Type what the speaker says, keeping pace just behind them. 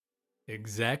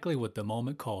Exactly what the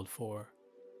moment called for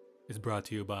is brought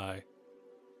to you by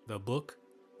the book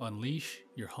Unleash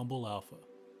Your Humble Alpha.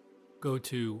 Go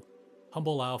to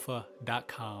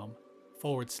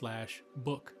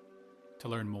humblealpha.com/book to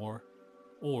learn more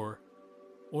or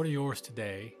order yours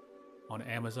today on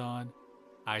Amazon,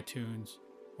 iTunes,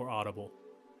 or Audible.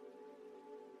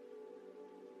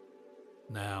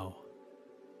 Now,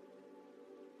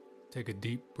 take a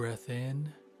deep breath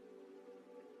in,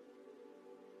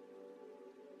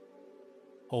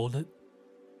 hold it,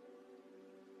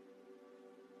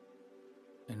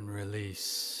 and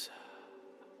release.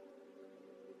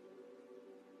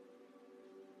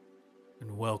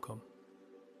 And welcome.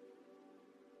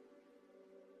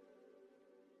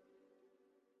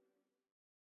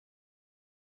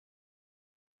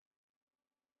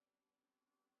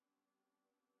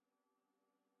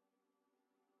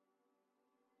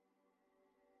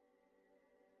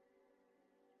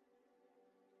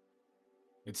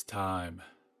 It's time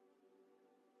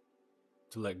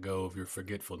to let go of your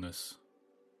forgetfulness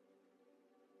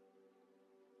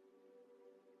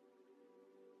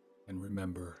and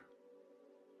remember.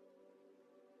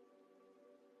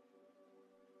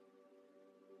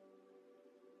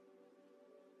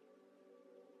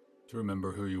 To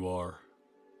remember who you are,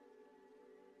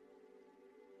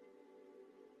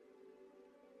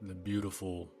 the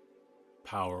beautiful,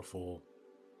 powerful,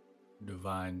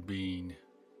 divine being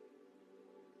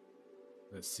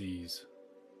that sees.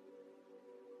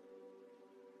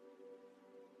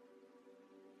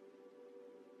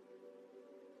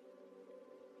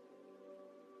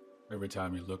 Every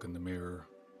time you look in the mirror,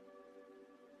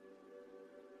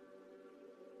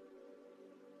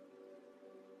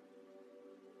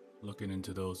 looking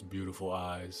into those beautiful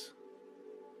eyes,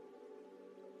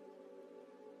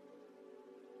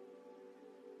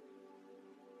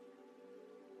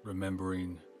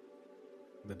 remembering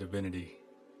the divinity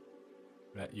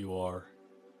that you are.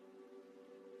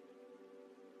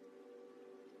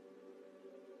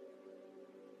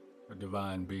 A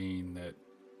divine being that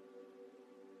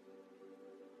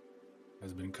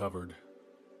has been covered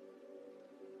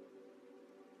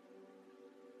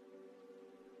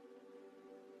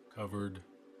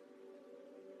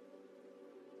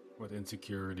with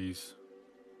insecurities,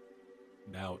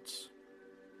 doubts,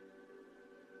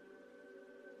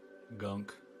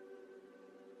 gunk,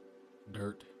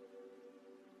 dirt,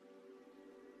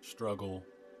 struggle,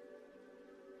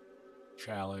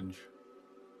 challenge.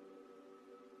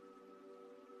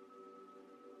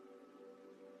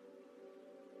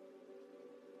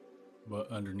 But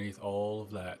underneath all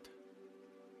of that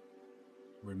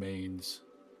remains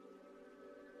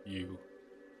you.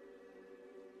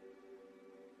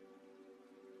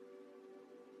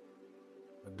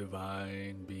 A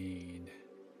divine being.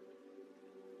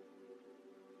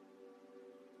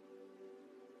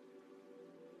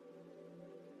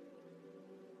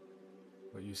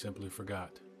 But you simply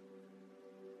forgot.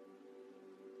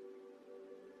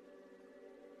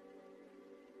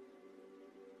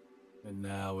 And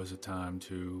now is a time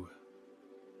to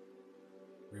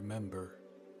remember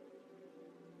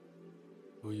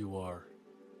who you are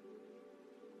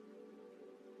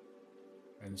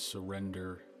and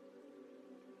surrender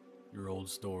your old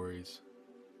stories.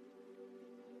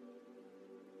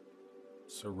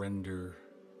 Surrender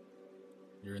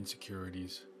your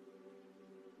insecurities.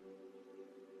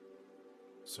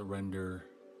 Surrender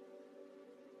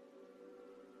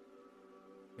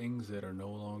things that are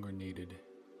no longer needed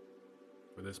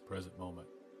for this present moment.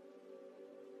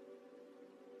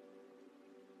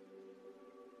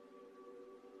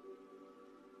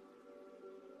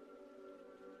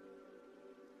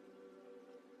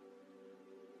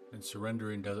 And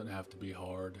surrendering doesn't have to be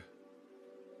hard.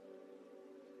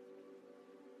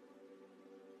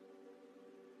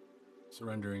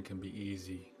 Surrendering can be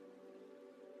easy.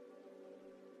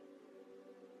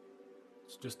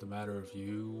 It's just a matter of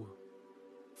you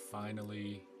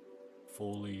finally,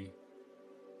 fully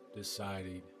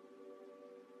deciding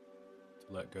to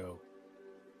let go.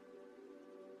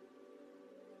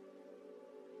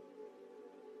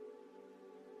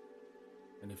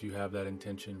 And if you have that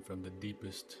intention from the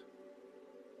deepest,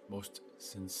 most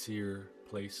sincere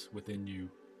place within you,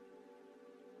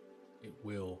 it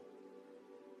will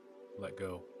let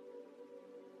go.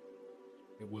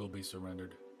 It will be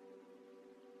surrendered.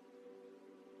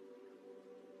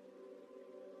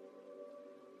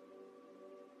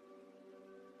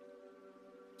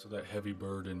 So that heavy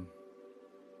burden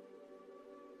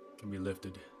can be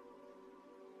lifted.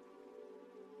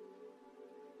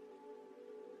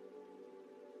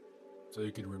 So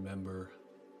you can remember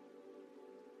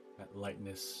that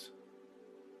lightness,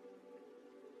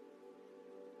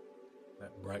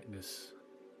 that brightness,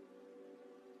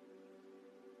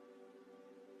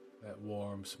 that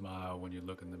warm smile when you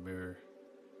look in the mirror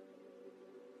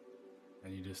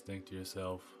and you just think to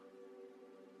yourself,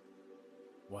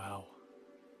 wow,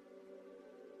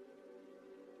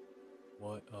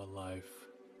 what a life.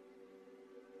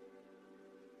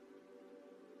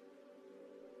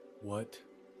 What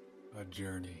a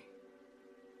journey.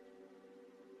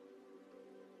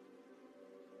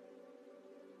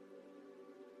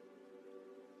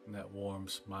 And that warm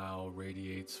smile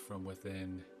radiates from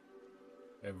within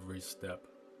every step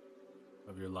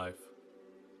of your life,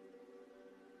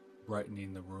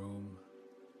 brightening the room,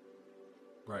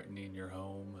 brightening your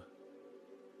home,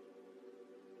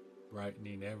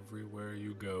 brightening everywhere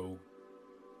you go.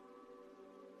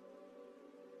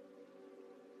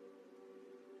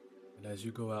 And as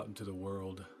you go out into the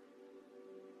world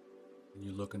and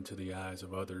you look into the eyes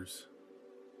of others,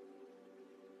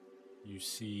 you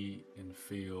see and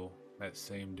feel that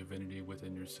same divinity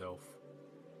within yourself.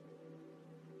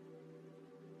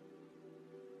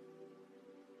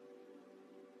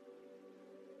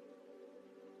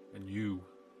 And you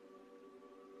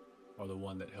are the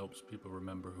one that helps people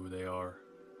remember who they are,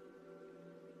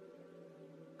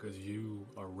 because you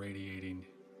are radiating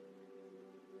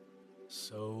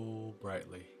so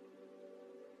brightly,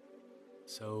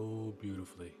 so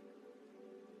beautifully.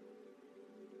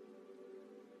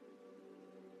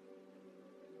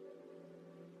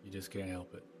 You just can't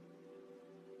help it.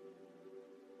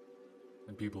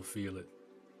 And people feel it.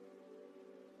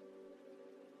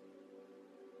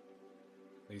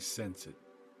 They sense it.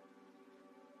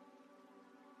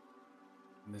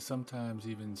 And they sometimes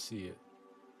even see it,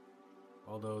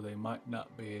 although they might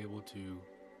not be able to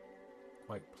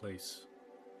quite place.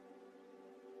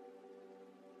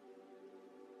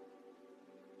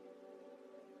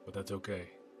 But that's okay.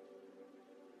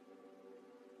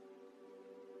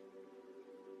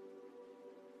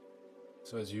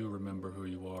 So as you remember who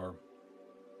you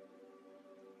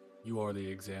are the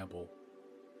example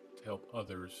to help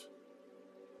others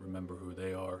remember who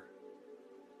they are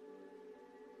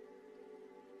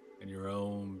in your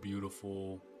own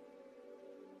beautiful,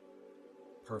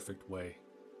 perfect way,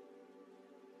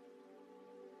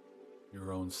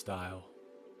 your own style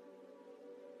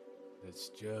that's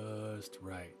just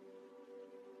right.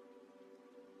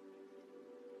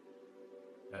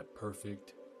 That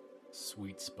perfect,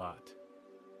 sweet spot.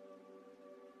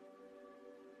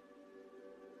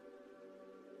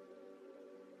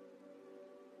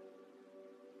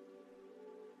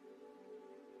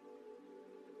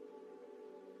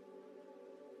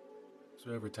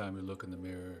 So every time you look in the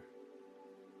mirror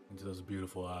into those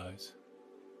beautiful eyes,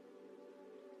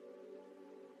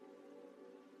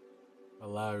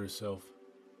 allow yourself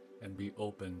and be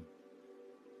open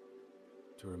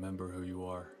to remember who you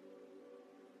are.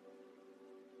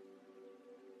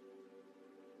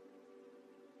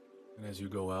 And as you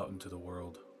go out into the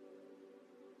world,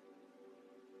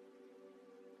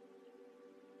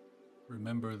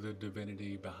 remember the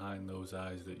divinity behind those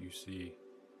eyes that you see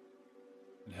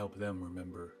and help them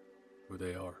remember who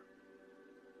they are.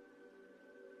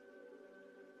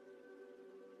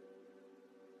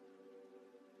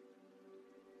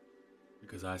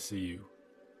 Because I see you.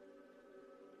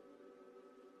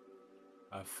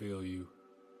 I feel you.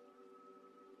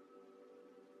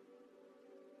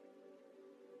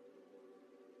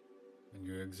 And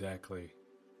you're exactly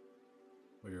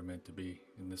where you're meant to be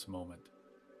in this moment.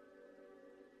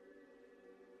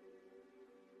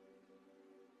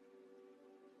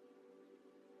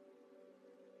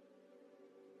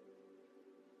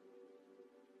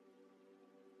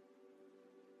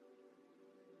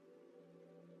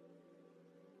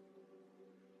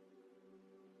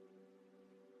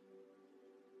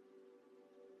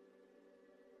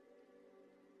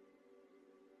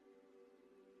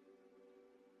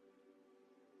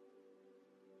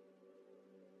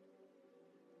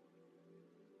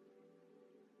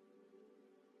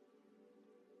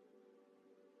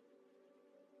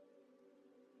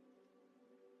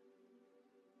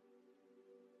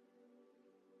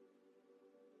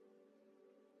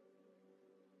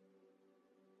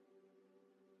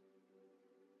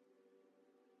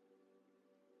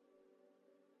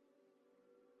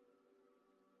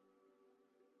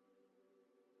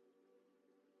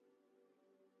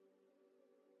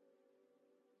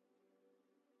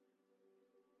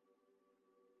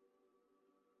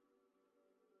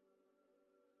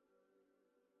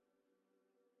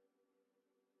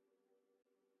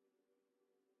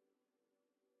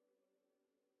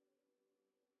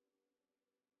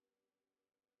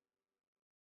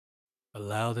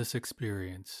 Allow this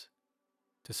experience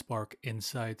to spark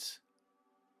insights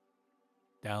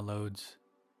downloads,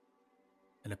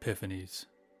 and epiphanies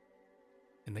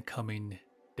in the coming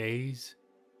days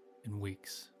and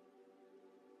weeks.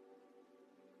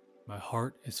 My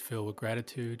heart is filled with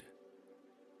gratitude,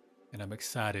 and I'm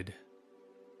excited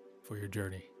for your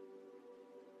journey.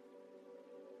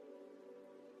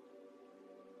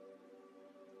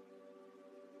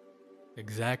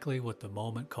 Exactly what the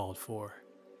moment called for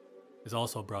is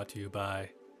also brought to you by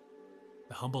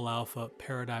the Humble Alpha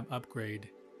Paradigm Upgrade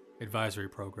Advisory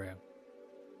Program.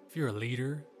 If you're a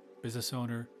leader, business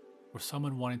owner, or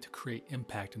someone wanting to create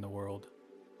impact in the world,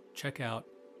 check out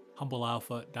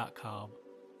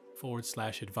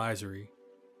humblealpha.com/advisory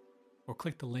or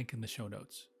click the link in the show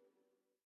notes.